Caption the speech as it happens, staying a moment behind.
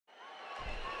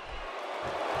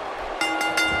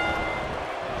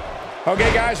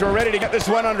Okay, guys, we're ready to get this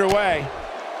one underway.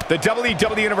 The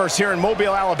WWE Universe here in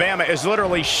Mobile, Alabama is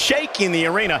literally shaking the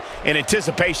arena in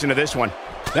anticipation of this one.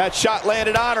 That shot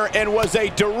landed on her and was a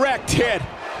direct hit.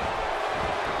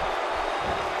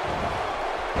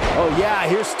 Oh yeah,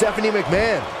 here's Stephanie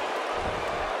McMahon.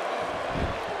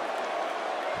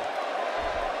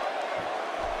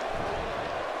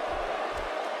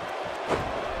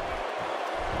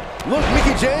 Look,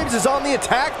 Mickie James is on the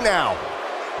attack now.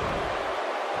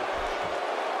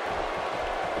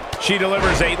 She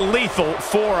delivers a lethal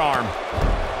forearm.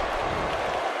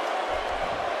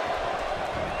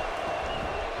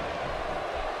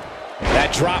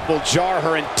 That drop will jar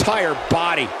her entire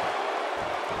body.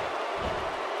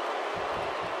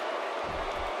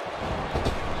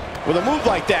 With a move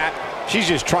like that, she's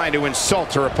just trying to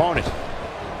insult her opponent.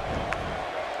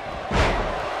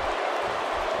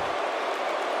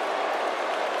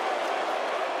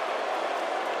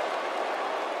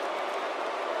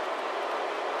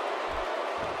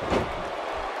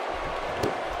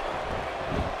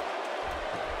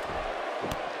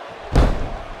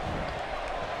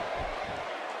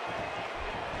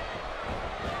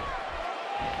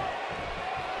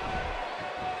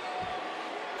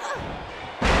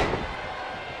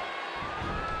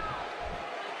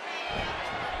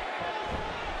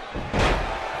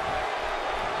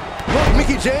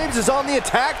 Mickie James is on the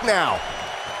attack now.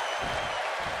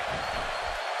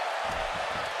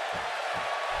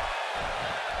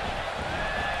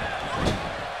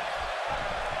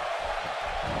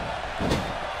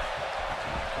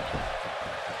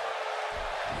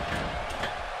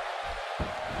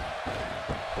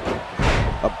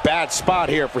 A bad spot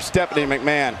here for Stephanie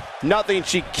McMahon. Nothing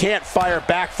she can't fire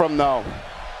back from, though.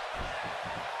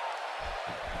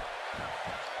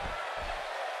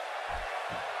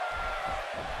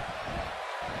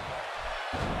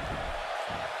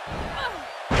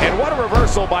 And what a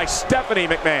reversal by Stephanie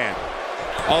McMahon.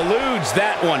 Eludes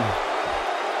that one.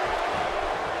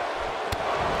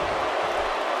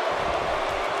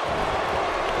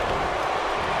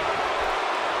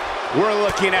 We're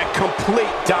looking at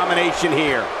complete domination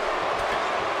here.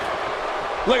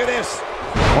 Look at this.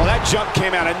 Well, that jump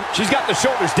came out, and she's got the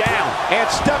shoulders down. And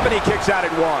Stephanie kicks out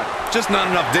at one. Just not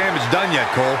enough damage done yet,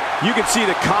 Cole. You can see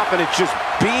the confidence just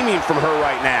beaming from her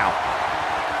right now.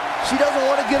 She doesn't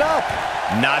want to get up.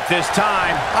 Not this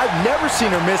time. I've never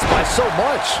seen her miss by so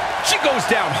much. She goes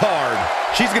down hard.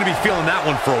 She's going to be feeling that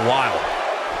one for a while.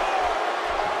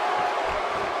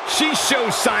 She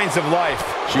shows signs of life.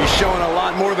 She's showing a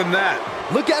lot more than that.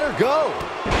 Look at her go.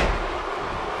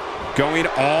 Going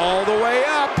all the way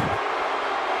up.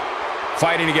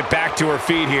 Fighting to get back to her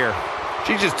feet here.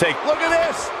 She just take. Look at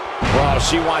this. Well,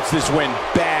 she wants this win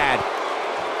bad.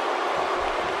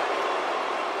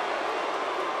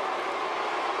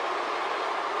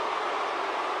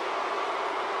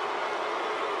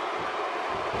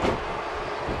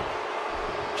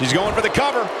 She's going for the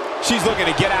cover. She's looking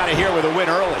to get out of here with a win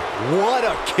early. What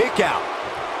a kick out.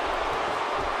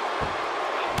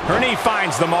 Her knee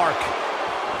finds the mark.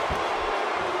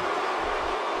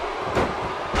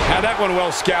 Had that one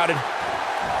well scouted.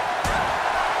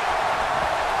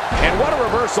 And what a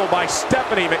reversal by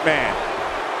Stephanie McMahon.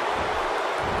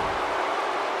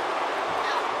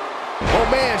 Oh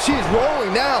man, she's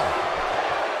rolling now.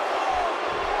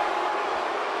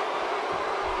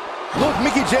 Look,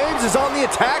 Mickie James is on the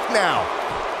attack now.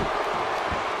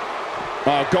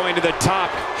 Oh, going to the top,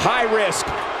 high risk.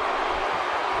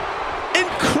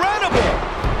 Incredible!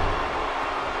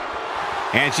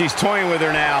 And she's toying with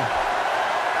her now.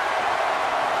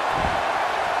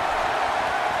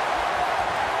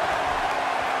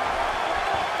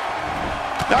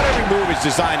 Not every move is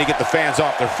designed to get the fans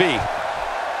off their feet.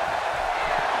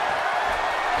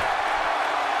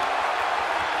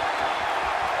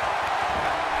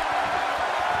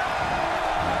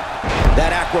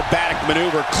 That acrobatic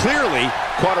maneuver clearly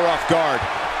caught her off guard.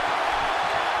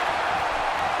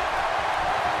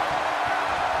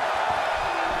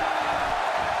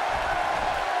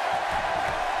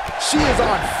 She is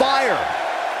on fire.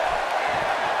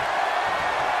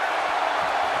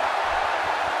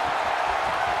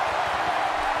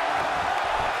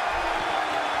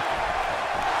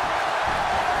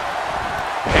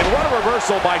 And what a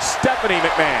reversal by Stephanie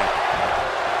McMahon.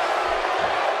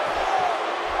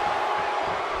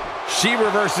 She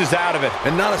reverses out of it.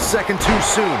 And not a second too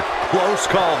soon. Close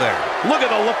call there. Look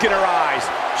at the look in her eyes.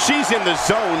 She's in the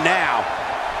zone now.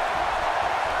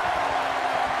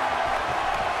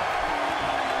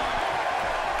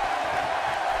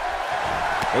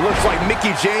 It looks like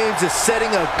Mickie James is setting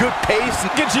a good pace.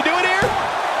 Can she do it here?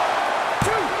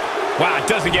 Wow, it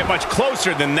doesn't get much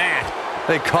closer than that.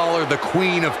 They call her the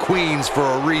Queen of Queens for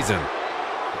a reason.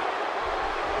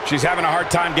 She's having a hard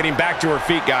time getting back to her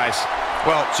feet, guys.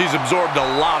 Well, she's absorbed a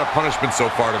lot of punishment so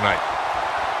far tonight.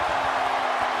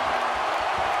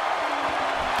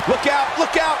 Look out,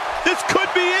 look out. This could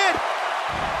be it.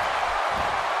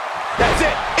 That's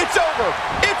it. It's over.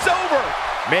 It's over.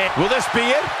 Man, will this be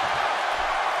it?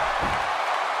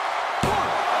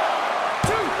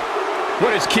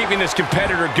 What is keeping this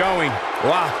competitor going?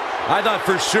 Wow, I thought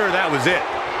for sure that was it.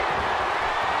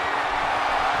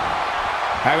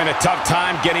 Having a tough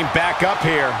time getting back up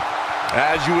here.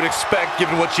 As you would expect,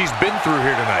 given what she's been through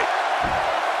here tonight.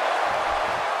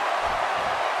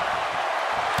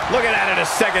 Looking at it a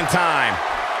second time.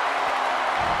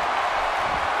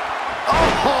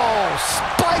 Oh,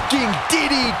 spiking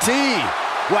DDT.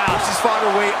 Wow, she's fought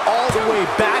her way all the way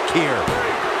back here.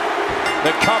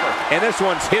 The cover, and this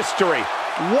one's history.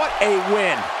 What a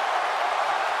win.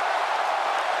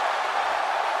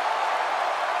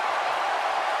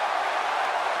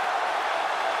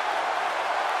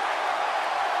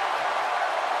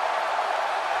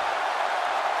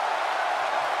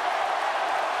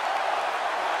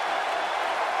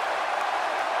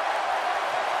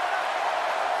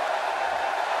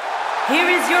 Here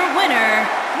is your winner,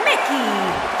 Mickie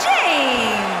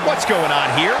James. What's going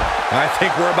on here? I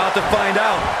think we're about to find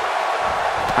out.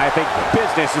 I think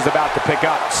business is about to pick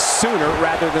up sooner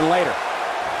rather than later.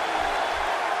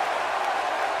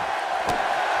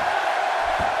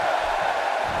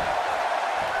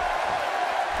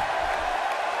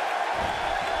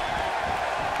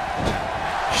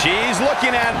 She's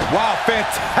looking at... Wow,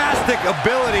 fantastic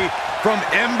ability from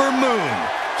Ember Moon.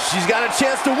 She's got a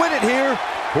chance to win it here.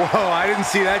 Whoa, I didn't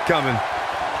see that coming.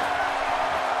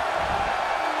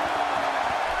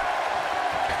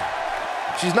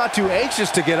 She's not too anxious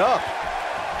to get up.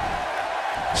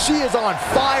 She is on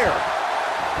fire.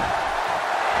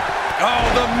 Oh,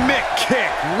 the Mick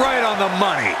kick right on the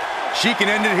money. She can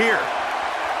end it here.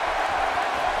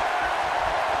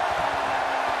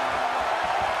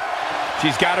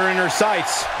 She's got her in her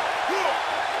sights.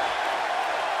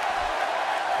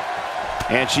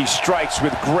 And she strikes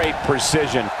with great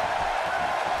precision.